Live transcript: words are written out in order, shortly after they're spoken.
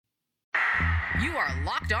You are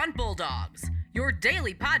Locked On Bulldogs, your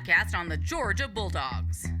daily podcast on the Georgia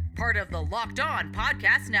Bulldogs. Part of the Locked On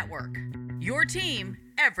Podcast Network. Your team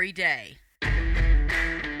every day.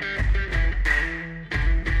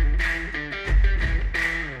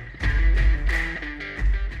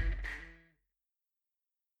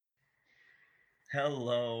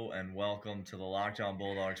 Hello and welcome to the Locked On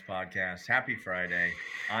Bulldogs podcast. Happy Friday.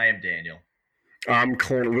 I am Daniel. I'm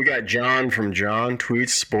Clint. We got John from John Tweets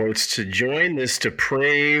Sports to join this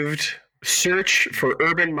depraved search for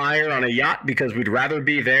Urban Meyer on a yacht because we'd rather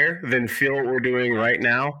be there than feel what we're doing right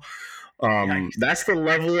now. That's the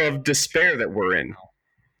level of despair that we're in.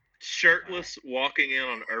 Shirtless walking in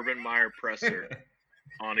on Urban Meyer presser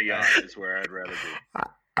on a yacht is where I'd rather be.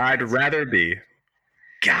 I'd rather be.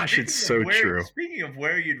 Gosh, it's so true. Speaking of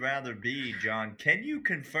where you'd rather be, John, can you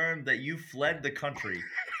confirm that you fled the country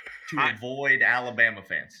to avoid Alabama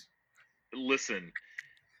fans? Listen,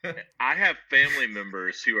 I have family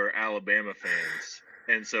members who are Alabama fans,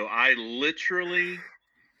 and so I literally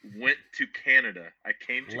went to Canada. I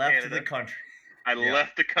came to Canada. Left the country. I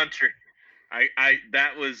left the country.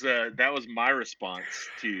 That was my response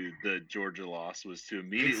to the Georgia loss, was to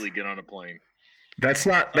immediately get on a plane. That's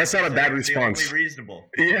not a bad response. Only reasonable.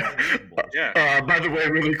 Yeah. Yeah. By the way,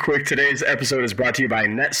 really quick, today's episode is brought to you by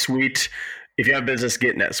NetSuite. If you have business,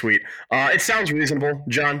 get NetSuite. It sounds reasonable,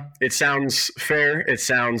 John. It sounds fair. It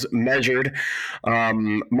sounds measured.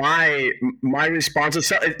 My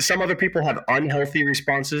responses. Some other people have unhealthy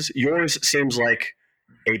responses. Yours seems like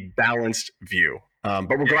a balanced view. But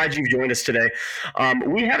we're glad you've joined us today.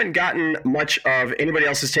 We haven't gotten much of anybody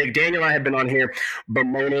else's take. Daniel and I have been on here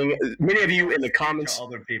bemoaning. Many of you in the comments.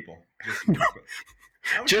 Other people.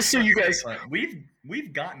 Just so you guys.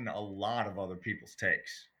 We've gotten a lot of other people's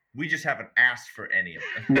takes. We just haven't asked for any of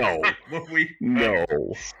them. No. No.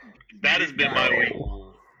 That has been my week.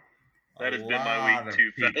 That has been my week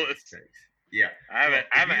too, fellas. Yeah, I haven't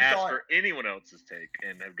asked for anyone else's take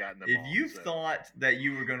and have gotten them. If you thought that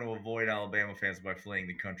you were going to avoid Alabama fans by fleeing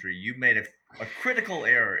the country, you made a critical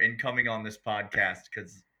error in coming on this podcast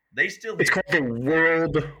because they still. It's called the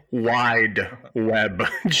World Wide Web,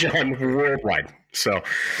 John. Worldwide. So,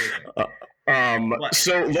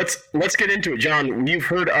 so let's get into it, John. You've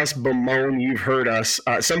heard us bemoan. You've heard us.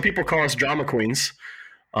 Some people call us drama queens,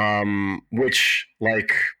 which,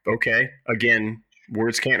 okay, again.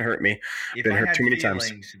 Words can't hurt me. If Been I hurt had too many feelings,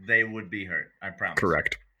 times. They would be hurt. I promise.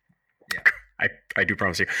 Correct. Yeah. I do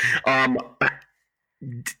promise you.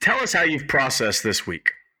 Tell us how you've processed this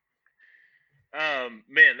week.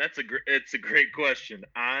 Man, it's a great question.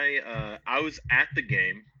 I was at the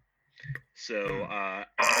game, so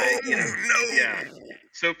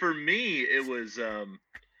So for me, it was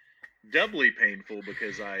doubly painful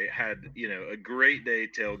because I had a great day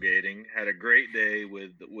tailgating, had a great day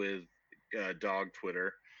with dog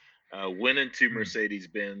Twitter, went into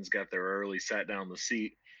Mercedes-Benz, got there early, sat down in the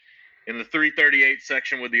seat in the 338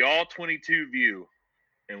 section with the all 22 view,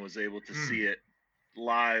 and was able to see it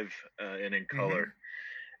live and in color.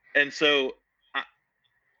 And so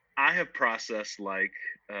I have processed like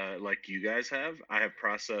you guys have. I have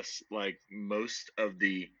processed like most of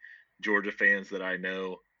the Georgia fans that I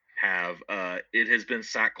know have. It has been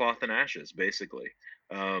sackcloth and ashes, basically.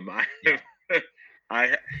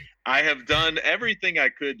 I have done everything I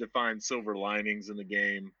could to find silver linings in the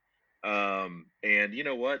game, and you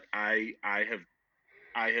know what? I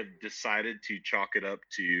have decided to chalk it up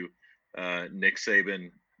to Nick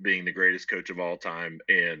Saban being the greatest coach of all time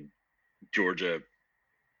and Georgia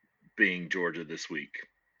being Georgia this week.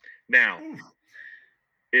 Now,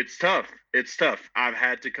 it's tough. It's tough. I've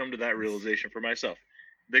had to come to that realization for myself.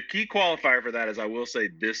 The key qualifier for that is I will say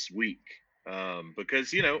this week,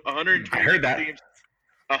 because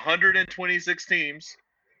 126 teams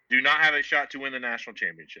do not have a shot to win the national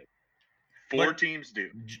championship. Four teams do.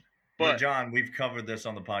 But John, we've covered this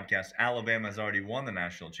on the podcast. Alabama has already won the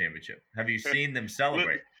national championship. Have you seen them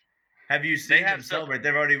celebrate? Have you seen them celebrate?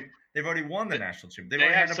 They've already won the national championship.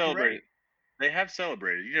 They have celebrated. They have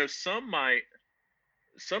celebrated. Some might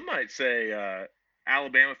say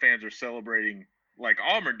Alabama fans are celebrating like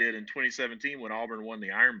Auburn did in 2017 when Auburn won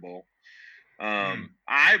the Iron Bowl. I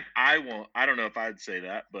won't. I don't know if I'd say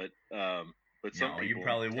that, but some people, you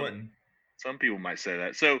probably wouldn't. Some people might say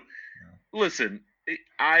that. So, listen,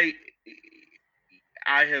 I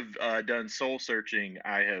have done soul searching.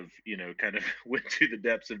 I have kind of went to the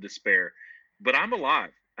depths of despair, but I'm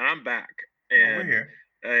alive and I'm back. And we're here.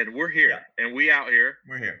 And we're here, and we out here.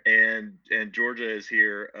 We're here, and Georgia is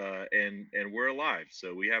here, and we're alive.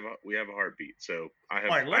 So we have a heartbeat. So I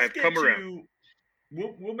have come around.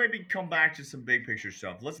 We'll maybe come back to some big picture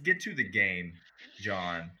stuff. Let's get to the game,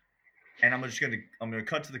 John. and I'm gonna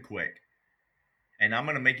cut to the quick, and I'm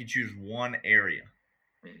gonna make you choose one area,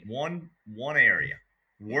 one area.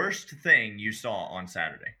 Worst thing you saw on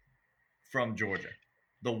Saturday from Georgia.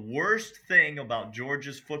 The worst thing about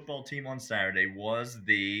Georgia's football team on Saturday was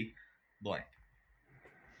the blank.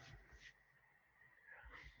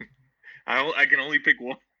 I can only pick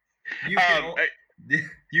one.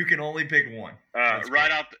 You can only pick one.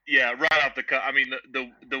 Right off the cut. I mean,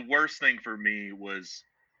 the worst thing for me was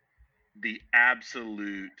the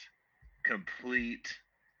absolute, complete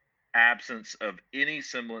absence of any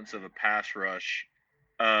semblance of a pass rush.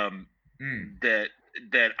 That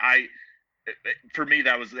for me,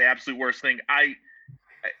 that was the absolute worst thing.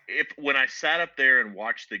 When I sat up there and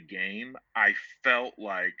watched the game, I felt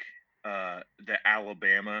like the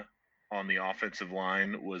Alabama on the offensive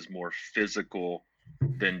line was more physical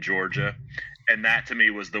than Georgia, and that to me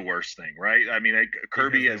was the worst thing, right? I mean,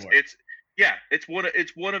 Kirby it's one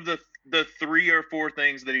of the 3 or 4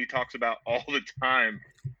 things that he talks about all the time.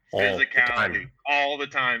 Physicality, all the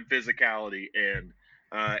time, physicality, and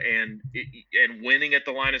winning at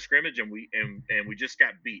the line of scrimmage, and we just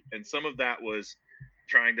got beat. And some of that was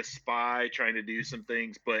trying to spy, trying to do some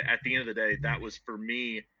things, but at the end of the day, that was, for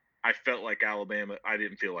me, I felt like Alabama. I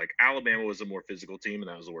didn't feel like Alabama was a more physical team, and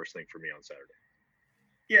that was the worst thing for me on Saturday.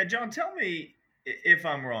 Yeah, John, tell me if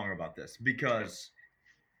I'm wrong about this, because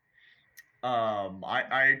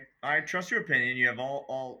I trust your opinion. You have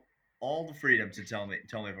all the freedom to tell me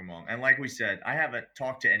if I'm wrong. And like we said, I haven't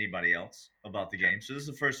talked to anybody else about the game, so this is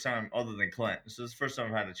the first time other than Clint. So this is the first time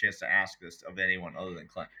I've had a chance to ask this of anyone other than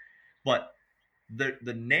Clint. But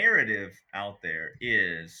the narrative out there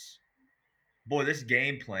is, boy, this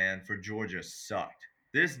game plan for Georgia sucked.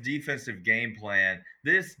 This defensive game plan,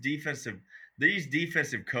 these defensive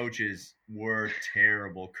coaches were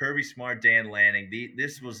terrible. Kirby Smart, Dan Lanning,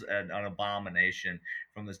 this was an abomination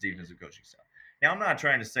from this defensive coaching staff. Now, I'm not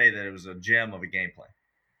trying to say that it was a gem of a game plan,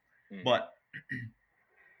 but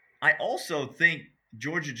I also think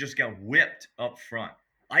Georgia just got whipped up front.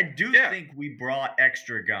 I do think we brought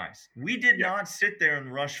extra guys. We did not sit there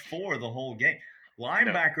and rush 4 the whole game.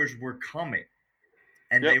 Linebackers were coming,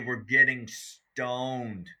 and they were getting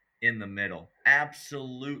stoned in the middle.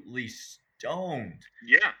 Absolutely stoned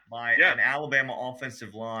by an Alabama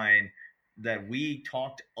offensive line that we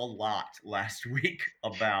talked a lot last week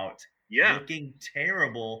about looking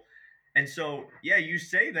terrible. And so, you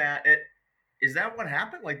say that. Is that what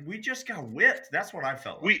happened? Like, we just got whipped. That's what I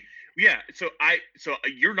felt like. So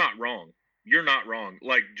you're not wrong. You're not wrong.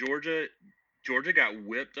 Like, Georgia got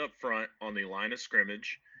whipped up front on the line of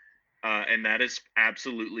scrimmage. And that is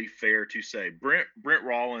absolutely fair to say. Brent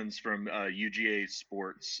Rollins from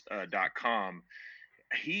UGAsports.com,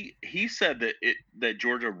 he said that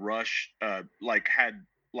Georgia rush had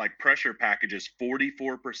pressure packages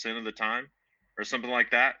 44% of the time, or something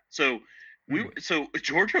like that. So so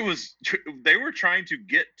Georgia they were trying to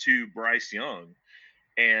get to Bryce Young,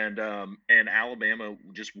 and Alabama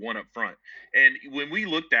just won up front. And when we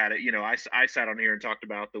looked at it, I sat on here and talked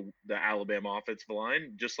about the Alabama offensive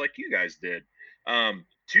line, just like you guys did. 2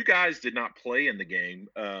 guys did not play in the game,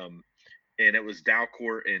 and it was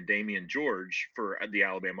Dalcourt and Damian George for the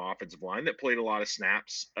Alabama offensive line that played a lot of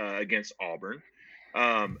snaps against Auburn.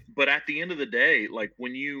 But at the end of the day, like,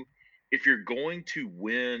 if you're going to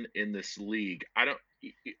win in this league,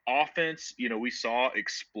 offense, we saw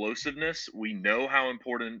explosiveness. We know how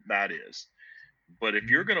important that is. But if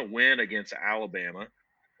you're going to win against Alabama,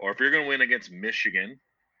 or if you're going to win against Michigan,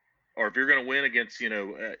 or if you're going to win against,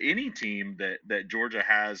 any team that Georgia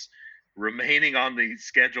has remaining on the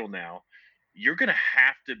schedule now, you're going to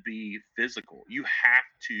have to be physical. You have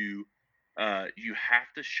to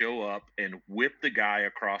show up and whip the guy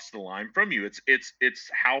across the line from you. It's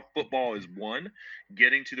how football is won,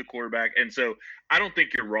 getting to the quarterback. And so I don't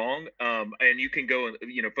think you're wrong. And you can go and,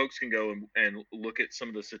 folks can go and look at some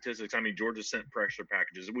of the statistics. I mean, Georgia sent pressure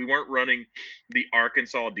packages. We weren't running the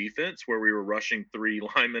Arkansas defense where we were rushing 3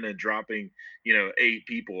 linemen and dropping, 8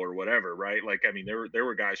 people or whatever, right? Like, I mean, there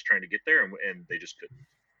were guys trying to get there and they just couldn't.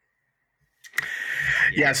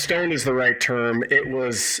 Yeah, stoned is the right term. It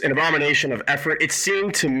was an abomination of effort. It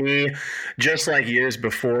seemed to me, just like years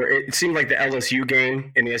before, it seemed like the LSU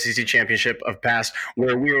game in the SEC championship of past,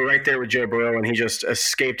 where we were right there with Joe Burrow and he just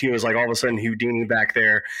escaped. He was like all of a sudden Houdini back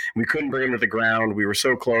there. We couldn't bring him to the ground. We were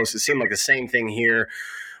so close. It seemed like the same thing here.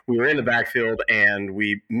 We were in the backfield and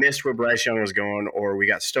we missed where Bryce Young was going, or we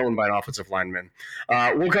got stoned by an offensive lineman.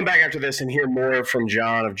 We'll come back after this and hear more from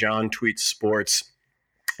John of John Tweets Sports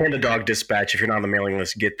and the Dog Dispatch. If you're not on the mailing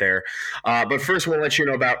list, get there. But first, we'll let you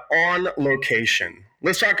know about On Location.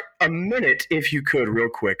 Let's talk a minute, if you could, real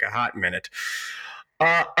quick, a hot minute,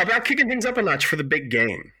 About kicking things up a notch for the big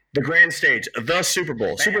game, the grand stage, the Super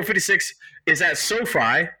Bowl. Super Bowl 56 is at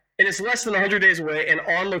SoFi, and it's less than 100 days away. And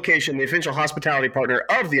On Location, the official hospitality partner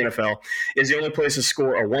of the NFL, is the only place to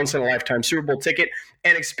score a once-in-a-lifetime Super Bowl ticket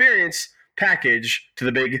and experience package to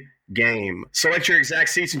the big game. Select your exact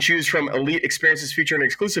seats and choose from elite experiences featuring an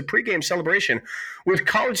exclusive pregame celebration with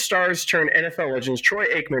college stars turned NFL legends Troy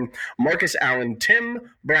Aikman, Marcus Allen, Tim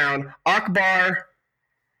Brown, Akbar,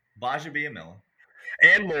 Baja Biamilla,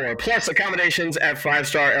 and more, plus accommodations at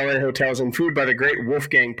 5-star LA hotels and food by the great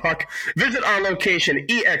Wolfgang Puck. Visit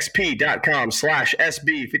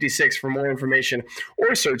onlocationexp.com/SB56 for more information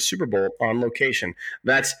or search Super Bowl On Location.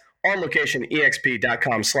 That's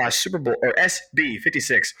onlocationexp.com/Super Bowl or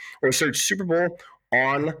SB56 or search Super Bowl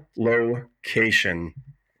On Location.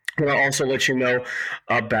 And I'll also let you know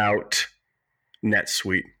about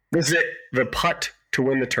NetSuite. This is it, the putt to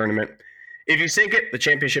win the tournament. If you sink it, the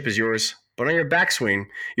championship is yours. But on your backswing,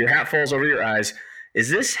 your hat falls over your eyes. Is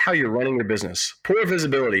this how you're running your business? Poor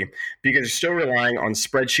visibility because you're still relying on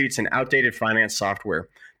spreadsheets and outdated finance software.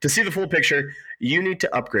 To see the full picture, you need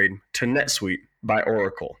to upgrade to NetSuite by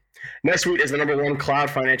Oracle. NetSuite is the #1 cloud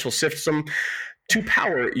financial system to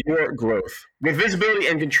power your growth. With visibility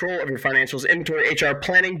and control of your financials, inventory, HR,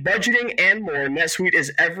 planning, budgeting, and more, NetSuite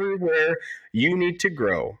is everywhere you need to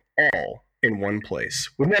grow, all in one place.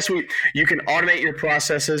 With NetSuite, you can automate your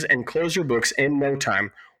processes and close your books in no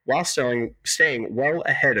time while staying well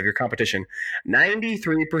ahead of your competition.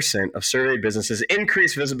 93% of surveyed businesses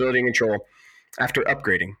increase visibility and control after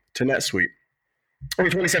upgrading to NetSuite. Over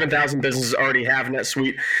 27,000 businesses already have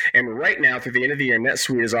NetSuite, and right now, through the end of the year,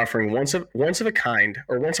 NetSuite is offering once of a kind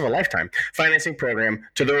or once of a lifetime financing program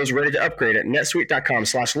to those ready to upgrade at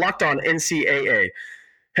netsuite.com/LockedOnNCAA.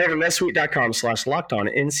 Head over to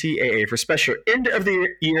netsuite.com/LockedOnNCAA for special end of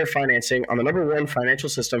the year financing on the #1 financial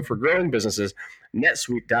system for growing businesses,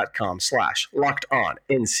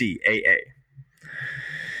 netsuite.com/LockedOnNCAA.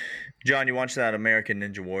 John, you watch that American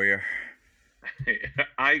Ninja Warrior?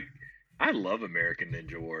 I love American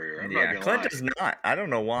Ninja Warrior. I'm not gonna Clint lie. does not. I don't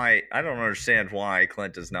know why. I don't understand why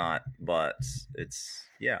Clint does not. But it's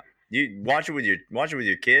You watch it with your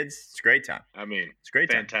kids. It's a great time. I mean, It's a great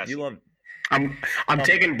time. fantastic. You love it. I'm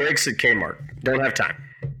taking breaks at Kmart. Don't have time.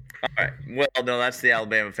 All right. Well, no, that's the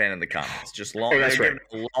Alabama fan in the comments. Just long. Oh, that's they're right.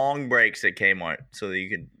 giving long breaks at Kmart so that you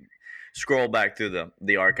can scroll back through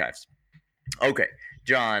the archives. Okay,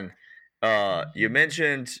 John, you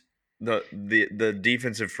mentioned the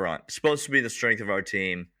defensive front. It's supposed to be the strength of our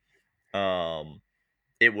team.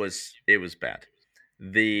 It was bad.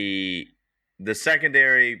 The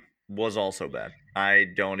secondary was also bad. I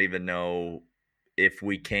don't even know if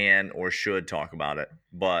we can or should talk about it,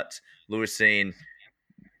 but Lewis Cine,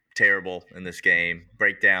 terrible in this game.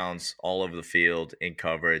 Breakdowns all over the field in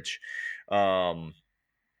coverage.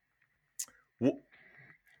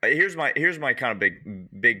 Here's my kind of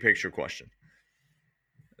big picture question.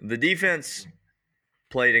 The defense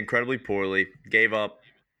played incredibly poorly. Gave up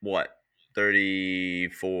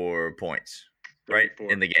 34 points, right,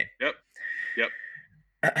 34. in the game. Yep.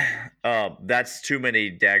 That's too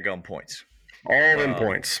many daggum points. All them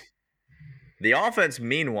points. The offense,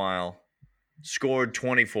 meanwhile, scored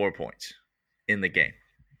 24 points in the game.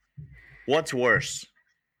 What's worse?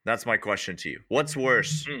 That's my question to you. What's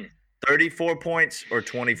worse, 34 points or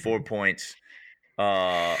 24 points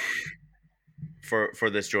for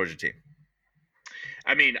this Georgia team?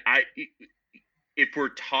 I mean, if we're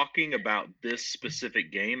talking about this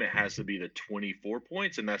specific game, it has to be the 24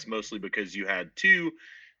 points, and that's mostly because you had two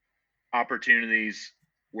opportunities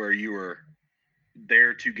where you were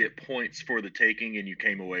there to get points for the taking and you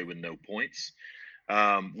came away with no points,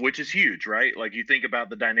 which is huge, right? Like, you think about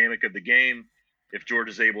the dynamic of the game. If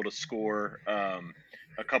Georgia's able to score a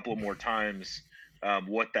couple of more times,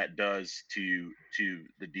 what that does to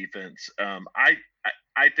the defense. I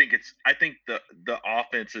think the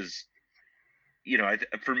offense is,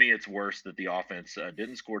 for me, it's worse that the offense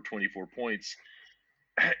didn't score 24 points.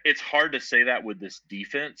 It's hard to say that with this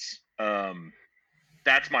defense.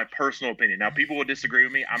 That's my personal opinion. Now, people will disagree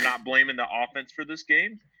with me. I'm not blaming the offense for this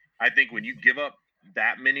game. I think when you give up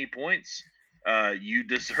that many points, you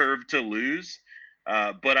deserve to lose.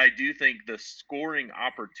 But I do think the scoring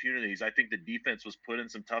opportunities, I think the defense was put in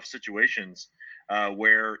some tough situations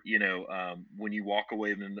where, when you walk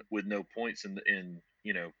away with no points in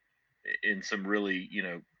some really,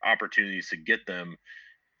 opportunities to get them,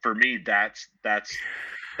 for me, that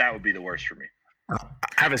would be the worst for me. I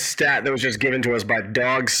have a stat that was just given to us by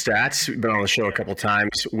Dog Stats, who's been on the show a couple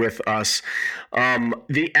times with us.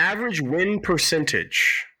 The average win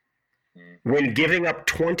percentage when giving up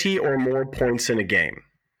 20 or more points in a game.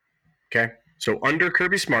 Okay? So under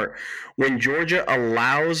Kirby Smart, when Georgia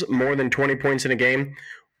allows more than 20 points in a game,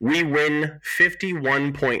 we win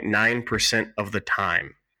 51.9% of the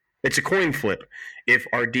time. It's a coin flip if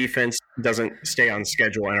our defense doesn't stay on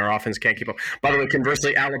schedule and our offense can't keep up. By the way,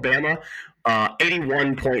 conversely, Alabama,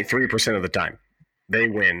 81.3% of the time, they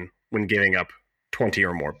win when giving up 20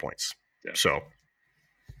 or more points. Yeah. So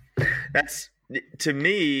that's, to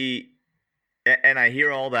me, and I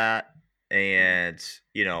hear all that, and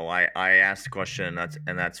I asked the question,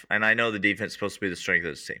 and I know the defense is supposed to be the strength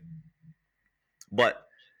of this team, but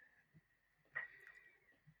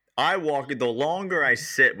the longer I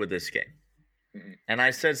sit with this game, and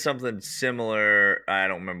I said something similar. I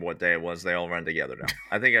don't remember what day it was. They all run together now.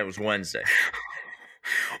 I think it was Wednesday.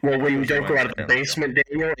 Well, when you don't go out of the basement,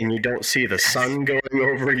 Daniel, and you don't see the sun going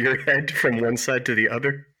over your head from one side to the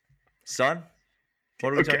other. Sun?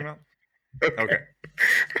 What are we talking about? Okay.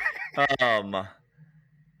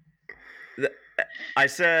 I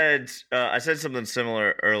said something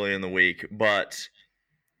similar early in the week, but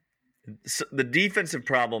the defensive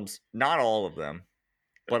problems, not all of them,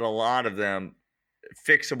 but a lot of them,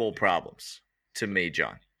 fixable problems to me,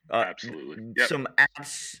 John. Absolutely. Yep.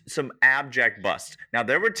 Some abject bust. Now,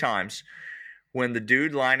 there were times when the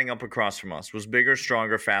dude lining up across from us was bigger,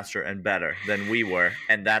 stronger, faster, and better than we were,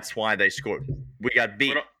 and that's why they scored. We got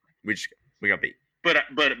beat. We got beat. But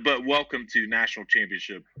welcome to national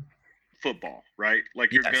championship football, right?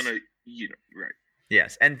 Like you're gonna, right.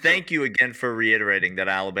 Yes, and thank you again for reiterating that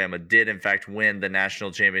Alabama did, in fact, win the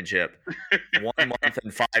national championship 1 month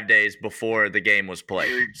and 5 days before the game was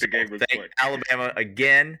played. Alabama,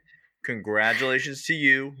 again, congratulations to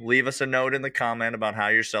you. Leave us a note in the comment about how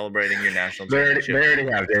you're celebrating your national championship. They already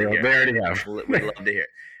have, Daniel. They already have. We'd love to hear it.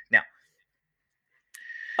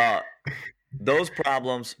 Now, those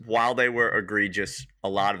problems, while they were egregious, a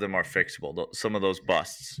lot of them are fixable. Some of those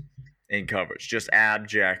busts in coverage, just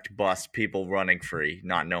abject bust, people running free,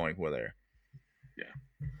 not knowing where they're. Yeah.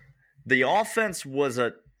 The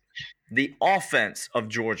offense of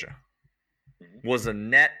Georgia was a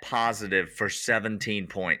net positive for 17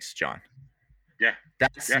 points, John. Yeah.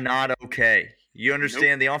 That's not okay. You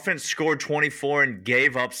understand? Nope. The offense scored 24 and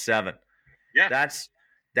gave up 7. Yeah.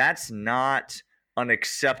 That's not an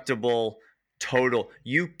acceptable total.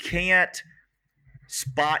 You can't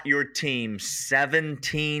spot your team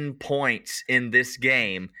 17 points in this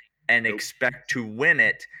game and expect to win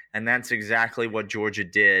it, and that's exactly what Georgia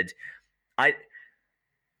did.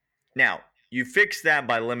 Now, you fix that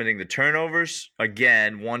by limiting the turnovers.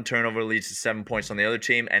 Again, one turnover leads to 7 points on the other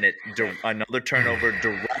team, and another turnover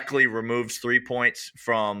directly removes 3 points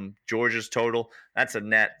from Georgia's total. That's a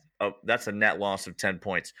net loss of 10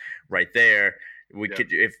 points right there.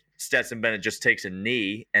 If Stetson Bennett just takes a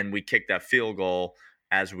knee and we kick that field goal,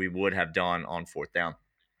 as we would have done on 4th down.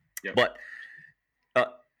 Yep. But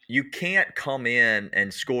you can't come in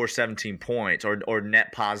and score 17 points or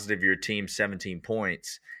net positive your team 17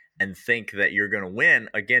 points and think that you're going to win.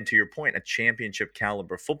 Again, to your point, a championship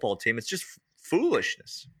caliber football team. It's just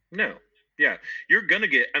foolishness. No. Yeah. You're going to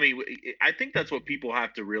get – I think that's what people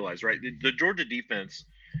have to realize, right? The Georgia defense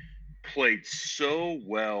played so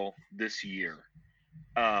well this year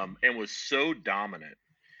and was so dominant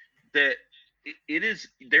that –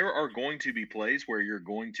 there are going to be plays where you're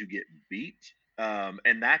going to get beat,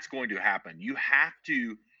 and that's going to happen. You have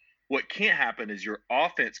to – what can't happen is your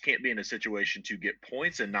offense can't be in a situation to get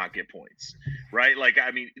points and not get points, right?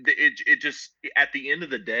 It just – at the end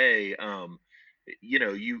of the day,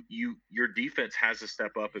 your defense has to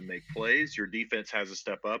step up and make plays. Your defense has to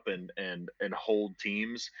step up and hold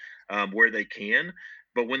teams where they can.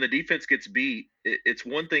 But when the defense gets beat, it's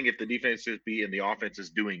one thing if the defense gets beat and the offense is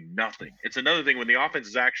doing nothing. It's another thing when the offense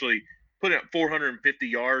is actually putting up 450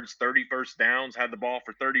 yards, 30 first downs, had the ball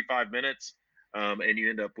for 35 minutes, and you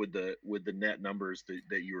end up with the net numbers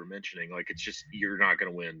that you were mentioning. Like, it's just, you're not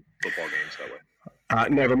going to win football games that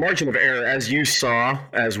way. No, the margin of error, as you saw,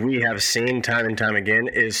 as we have seen time and time again,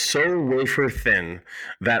 is so wafer thin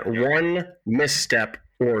that one misstep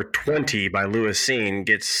or 20 by Lewis Cine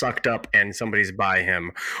gets sucked up and somebody's by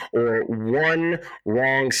him, or one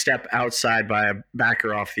wrong step outside by a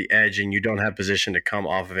backer off the edge and you don't have position to come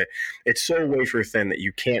off of it. It's so wafer thin that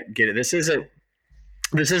you can't get it. This isn't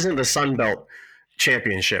the Sun Belt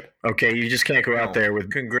championship, okay? You just can't go out there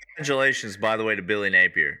with... Congratulations, by the way, to Billy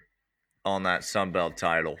Napier on that Sun Belt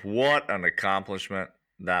title. What an accomplishment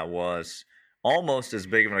that was. Almost as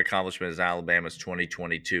big of an accomplishment as Alabama's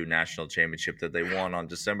 2022 national championship that they won on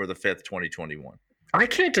December the 5th, 2021. I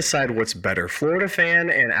can't decide what's better, Florida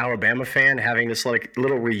fan and Alabama fan having this like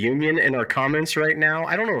little reunion in our comments right now.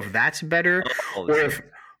 I don't know if that's better or if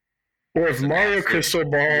Or if It's an Mario absolute-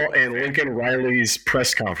 Cristobal and Lincoln Riley's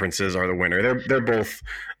press conferences are the winner. They're both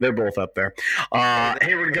up there.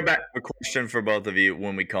 Hey, we're gonna come back. A question for both of you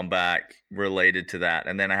when we come back related to that,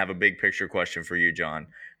 and then I have a big picture question for you, John,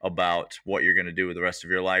 about what you're going to do with the rest of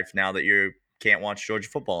your life now that you can't watch Georgia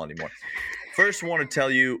football anymore. First, I want to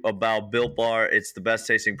tell you about Built Bar. It's the best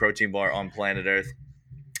tasting protein bar on planet Earth.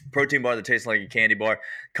 Protein bar that tastes like a candy bar.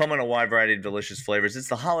 Come in a wide variety of delicious flavors. It's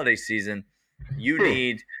the holiday season. You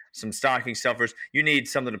need some stocking stuffers. You need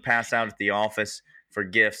something to pass out at the office for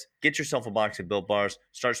gifts. Get yourself a box of Built Bars.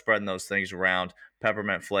 Start spreading those things around.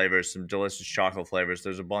 Peppermint flavors, some delicious chocolate flavors.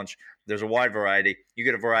 There's a bunch. There's a wide variety. You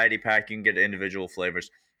get a variety pack. You can get individual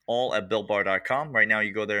flavors. All at BuiltBar.com. Right now,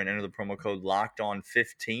 you go there and enter the promo code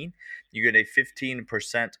LOCKEDON15. You get a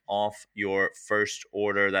 15% off your first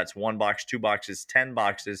order. That's 1 box, 2 boxes, 10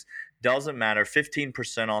 boxes. Doesn't matter.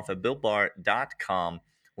 15% off at BuiltBar.com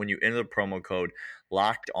when you enter the promo code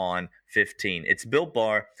LOCKEDON15. It's Built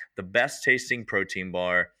Bar, the best tasting protein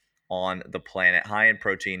bar on the planet. High in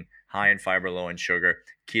protein, high in fiber, low in sugar.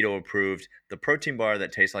 Keto approved. The protein bar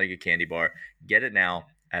that tastes like a candy bar. Get it now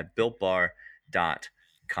at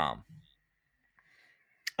BuiltBar.com.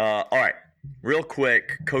 All right, real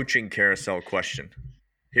quick coaching carousel question.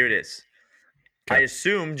 Here it is. I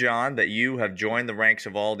assume, John, that you have joined the ranks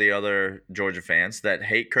of all the other Georgia fans that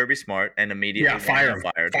hate Kirby Smart and immediately fire him.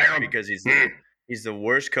 fired Fire him. because he's the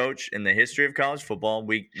worst coach in the history of college football.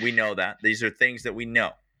 We know that. These are things that we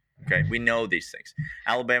know. Okay, we know these things.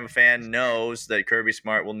 Alabama fan knows that Kirby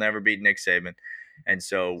Smart will never beat Nick Saban, and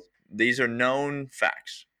so these are known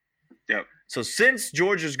facts. Yep. So since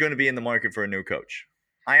Georgia's going to be in the market for a new coach,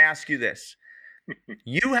 I ask you this.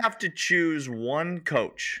 You have to choose one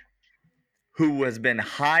coach who has been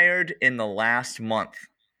hired in the last month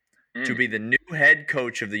to be the new head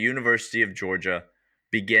coach of the University of Georgia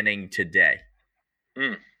beginning today.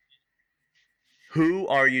 Who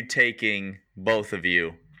are you taking, both of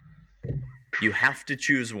you? You have to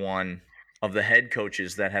choose one of the head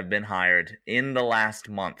coaches that have been hired in the last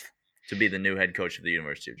month to be the new head coach of the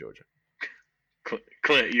University of Georgia.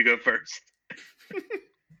 Clint, you go first.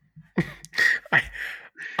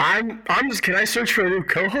 I'm just. Can I search for a new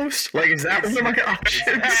co-host? Like, is that one of my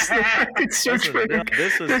options? I can search for.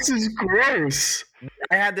 This is gross.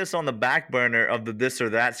 I had this on the back burner of the this or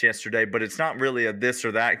that's yesterday, but it's not really a this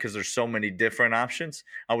or that because there's so many different options.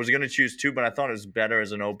 I was going to choose two, but I thought it was better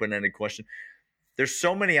as an open-ended question. There's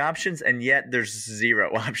so many options, and yet there's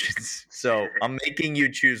 0 options. So I'm making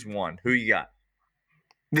you choose one. Who you got?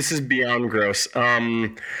 This is beyond gross.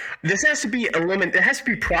 This has to be It has to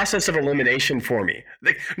be process of elimination for me.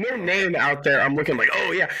 Like, no name out there. I'm looking like,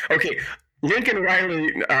 oh yeah, okay. Lincoln Riley,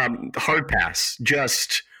 hard pass,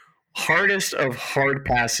 just hardest of hard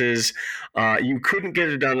passes. You couldn't get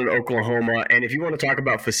it done in Oklahoma. And if you want to talk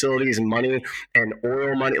about facilities and money and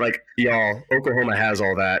oil money, like, y'all, Oklahoma has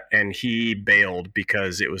all that, and he bailed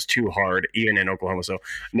because it was too hard, even in Oklahoma. So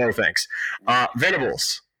no thanks.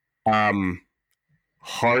 Venables.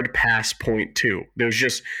 Hard pass 0.2. There's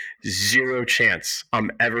just 0 chance I'm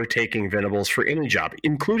ever taking Venables for any job,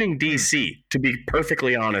 including DC, to be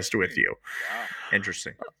perfectly honest with you. Wow.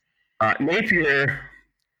 Interesting. Napier.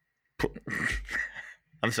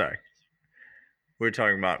 I'm sorry. We're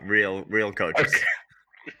talking about real coaches. Okay.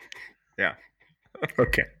 Yeah.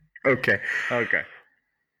 Okay.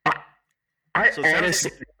 I So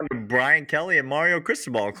honestly, Brian Kelly and Mario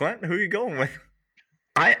Cristobal. Clint, who are you going with?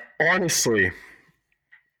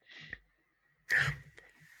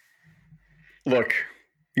 Look,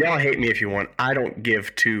 y'all hate me if you want. I don't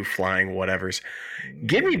give 2 flying whatevers.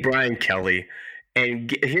 Give me Brian Kelly,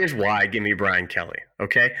 and here's why. Give me Brian Kelly,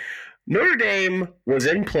 okay? Notre Dame was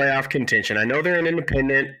in playoff contention. I know they're an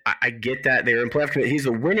independent. I get that. They're in playoff contention. He's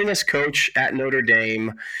the winningest coach at Notre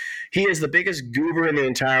Dame. He is the biggest goober in the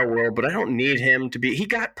entire world, but I don't need him to be. He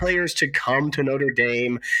got players to come to Notre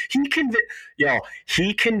Dame. He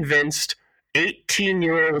convinced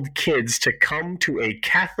 18-year-old kids to come to a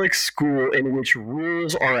Catholic school in which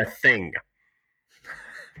rules are a thing.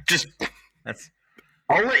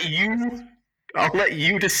 I'll let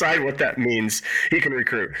you decide what that means. He can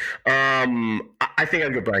recruit. I think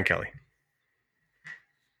I'd go Brian Kelly.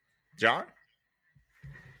 John?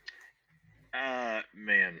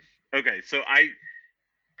 Man. Okay, so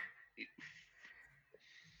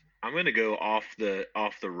I'm gonna go off the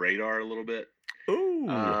radar a little bit.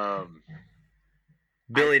 Ooh.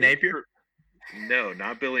 Billy Napier? No,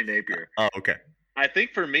 not Billy Napier. Oh, okay. I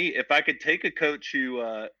think for me, if I could take a coach who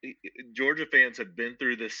Georgia fans have been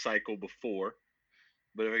through this cycle before,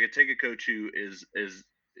 but if I could take a coach who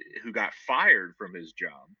got fired from his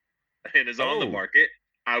job and is on the market,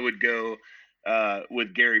 I would go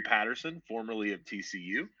with Gary Patterson, formerly of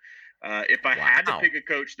TCU. If I had to pick a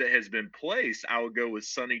coach that has been placed, I would go with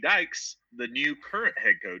Sonny Dykes, the new current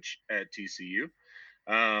head coach at TCU.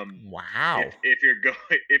 Wow. If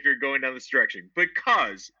you're going down this direction,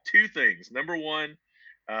 because two things. Number one,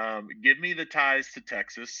 give me the ties to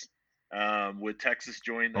Texas, with Texas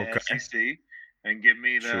joining the SEC, and give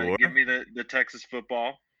me the Texas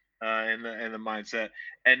football and the mindset.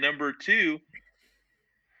 And number two,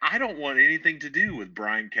 I don't want anything to do with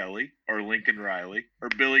Brian Kelly or Lincoln Riley or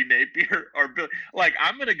Billy Napier or like,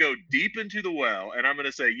 I'm going to go deep into the well and I'm going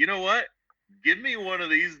to say, you know what? Give me one of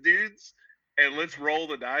these dudes and let's roll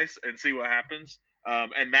the dice and see what happens.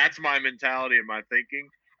 And that's my mentality and my thinking.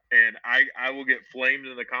 And I will get flamed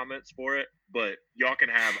in the comments for it, but y'all can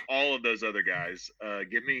have all of those other guys.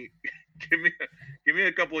 Give me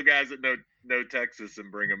a couple of guys that know Texas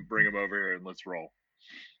and bring them over here and let's roll.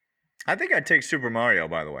 I think I'd take Super Mario,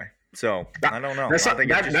 by the way. So I don't know.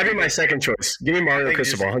 That'd be my second choice. Give me Mario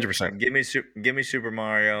Cristobal, 100%. Give me Super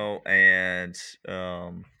Mario and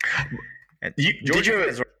Georgia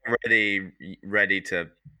is ready to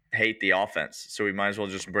hate the offense, so we might as well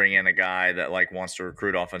just bring in a guy that like wants to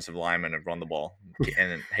recruit offensive linemen and run the ball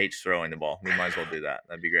and hates throwing the ball. We might as well do that.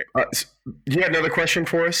 That'd be great. Do you have another question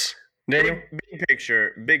for us, Daniel? Big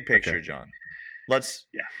picture, okay. John.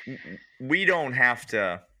 We don't have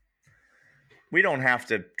to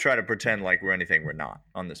try to pretend like we're anything we're not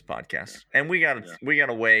on this podcast. And we got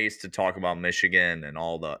a ways to talk about Michigan and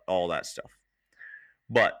all that stuff.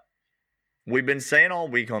 But we've been saying all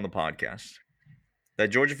week on the podcast that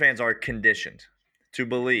Georgia fans are conditioned to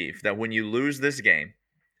believe that when you lose this game,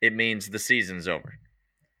 it means the season's over.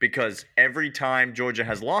 Because every time Georgia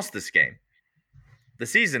has lost this game, the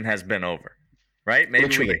season has been over. Right?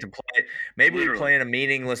 Maybe we get to play. Maybe we play in a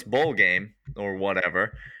meaningless bowl game or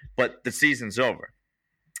whatever, but the season's over.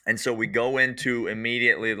 And so we go into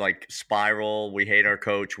immediately like spiral. We hate our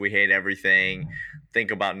coach. We hate everything. Think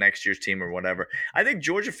about next year's team or whatever. I think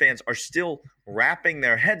Georgia fans are still wrapping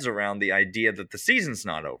their heads around the idea that the season's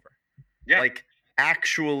not over. Yeah. Like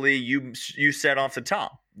actually, you said off the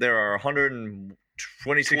top, there are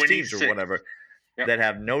 126 teams or whatever that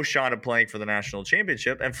have no shot at playing for the national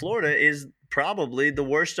championship, and Florida is probably the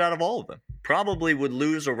worst out of all of them. Probably would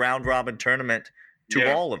lose a round-robin tournament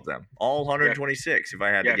to all of them, all 126, if I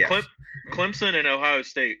had to guess. Clemson and Ohio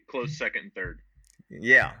State close second and third.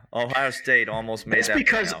 Yeah, Ohio State almost made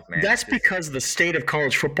playoff, man. That's because the state of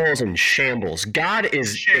college football is in shambles. God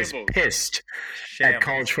is pissed at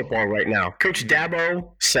college football right now. Coach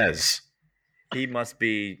Dabo says he must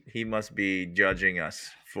be judging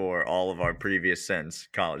us for all of our previous sins,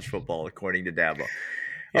 college football, according to Dabo.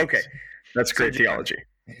 Yes. Okay. That's great theology.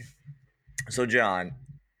 So, John,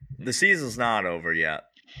 the season's not over yet.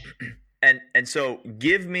 And so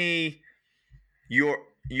give me your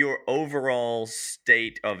overall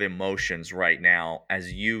state of emotions right now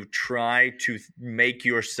as you try to make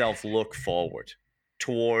yourself look forward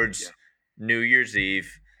towards New Year's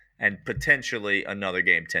Eve and potentially another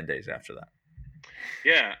game 10 days after that.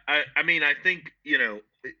 Yeah, I mean, I think, you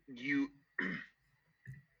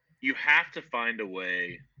have to find a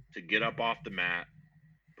way to get up off the mat,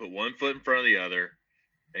 put one foot in front of the other,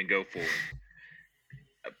 and go forward.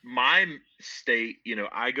 My state,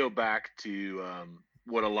 I go back to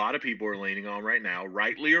what a lot of people are leaning on right now,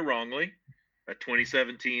 rightly or wrongly, a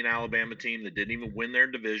 2017 Alabama team that didn't even win their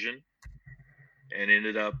division and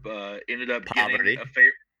ended up Poverty. getting a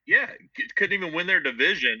favor. Yeah, couldn't even win their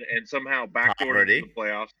division and somehow backdoored into the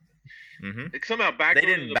playoffs. Mm-hmm. Somehow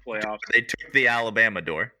backdoored into the playoffs. They took the Alabama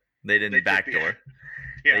door. They didn't backdoor.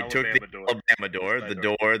 They took the Alabama door, the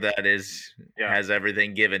door that has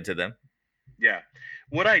everything given to them. Yeah.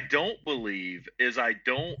 What I don't believe is I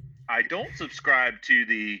don't subscribe to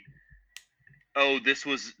the this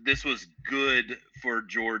was good for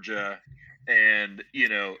Georgia and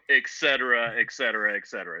et cetera, et cetera, et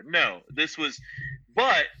cetera. No,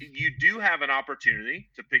 but you do have an opportunity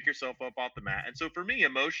to pick yourself up off the mat. And so for me,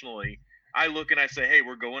 emotionally, I look and I say, hey,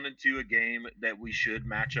 we're going into a game that we should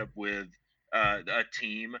match up with a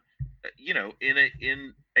team,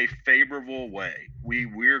 in a favorable way.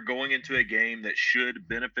 We're going into a game that should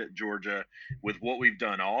benefit Georgia with what we've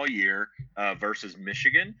done all year versus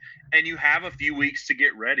Michigan. And you have a few weeks to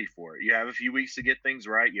get ready for it. You have a few weeks to get things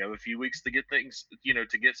right. You have a few weeks to get things,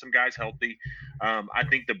 to get some guys healthy. I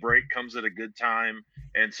think the break comes at a good time.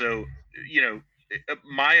 And so,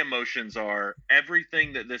 my emotions are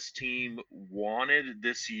everything that this team wanted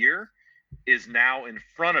this year is now in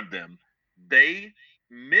front of them. They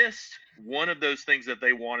missed one of those things that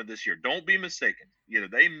they wanted this year. Don't be mistaken.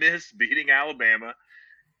 They missed beating Alabama.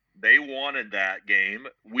 They wanted that game.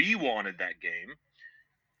 We wanted that game.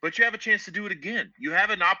 But you have a chance to do it again. You have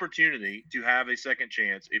an opportunity to have a second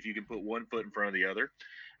chance if you can put one foot in front of the other.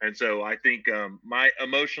 And so I think my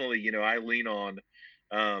emotionally, I lean on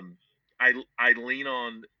I lean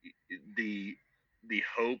on the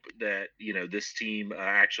hope that this team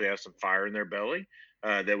actually has some fire in their belly,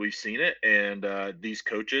 that we've seen it, and these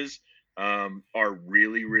coaches are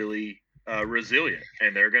really, really resilient,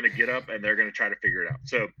 and they're going to get up and they're going to try to figure it out.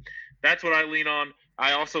 So that's what I lean on.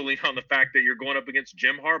 I also lean on the fact that you're going up against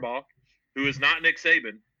Jim Harbaugh, who is not Nick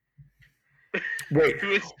Saban. Wait,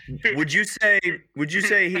 would you say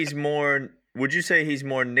he's more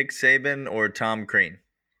Nick Saban or Tom Crean?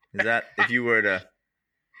 Is that if you were to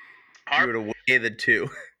weigh the two?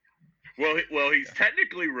 Well, he's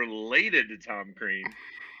technically related to Tom Crean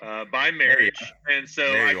by marriage, and so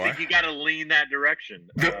I think you got to lean that direction.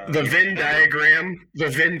 The Venn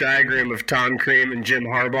diagram of Tom Crean and Jim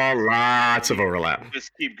Harbaugh, lots of overlap.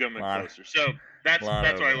 Just keep going closer. So that's what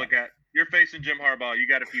I look at. You're facing Jim Harbaugh. You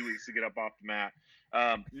got a few weeks to get up off the mat.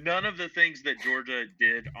 None of the things that Georgia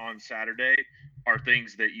did on Saturday are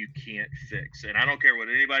things that you can't fix. And I don't care what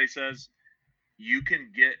anybody says. You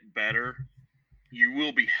can get better. You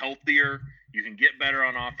will be healthier. You can get better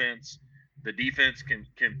on offense. The defense can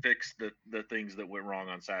fix the things that went wrong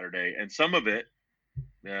on Saturday. And some of it,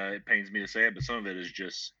 it pains me to say it, but some of it is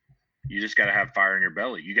just you just got to have fire in your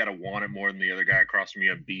belly. You got to want it more than the other guy across from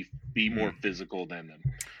you and be more physical than them.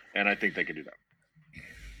 And I think they can do that.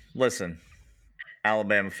 Listen,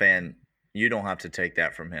 Alabama fan, you don't have to take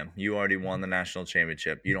that from him. You already won the national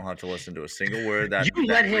championship. You don't have to listen to a single word that you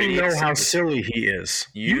let him know how silly he is.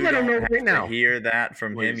 You let him know right now. Hear that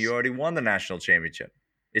from him. You already won the national championship.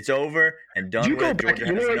 It's over and done. You go back.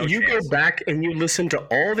 You know what? You go back and you listen to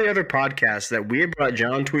all the other podcasts that we have brought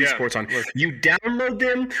John Tweed Sports on. You download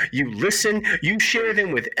them. You listen. You share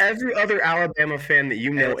them with every other Alabama fan that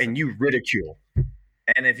you know, and you ridicule.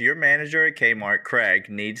 And if your manager at Kmart, Craig,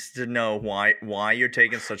 needs to know why you're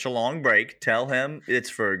taking such a long break, tell him it's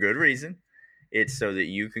for a good reason. It's so that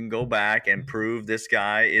you can go back and prove this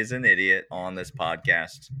guy is an idiot on this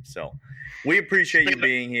podcast. So we appreciate you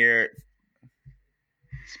being here.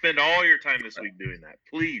 Spend all your time this week doing that,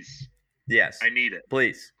 please. Yes, I need it.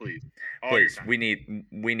 Please. We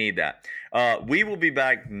need that. We will be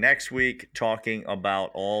back next week talking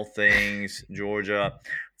about all things Georgia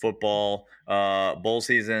football. Bowl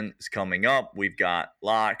season is coming up. We've got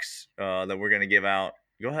locks that we're going to give out.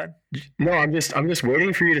 Go ahead. No, I'm just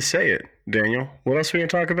waiting for you to say it, Daniel. What else are we going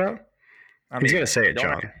to talk about? He's going to say it,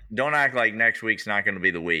 John. Don't act like next week's not going to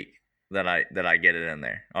be the week that I get it in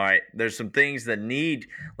there. All right. There's some things that need.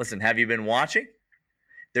 Listen, have you been watching?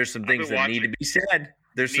 There's some things that need to be said.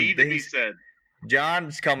 There's some things to be said.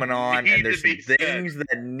 John's coming on, and there's some things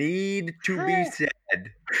that need to be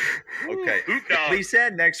said. Okay. Be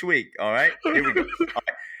said next week. All right. Here we go.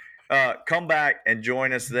 All right. Come back and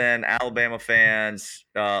join us then, Alabama fans.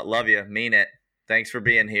 Love you. Mean it. Thanks for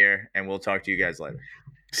being here, and we'll talk to you guys later.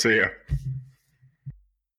 See ya.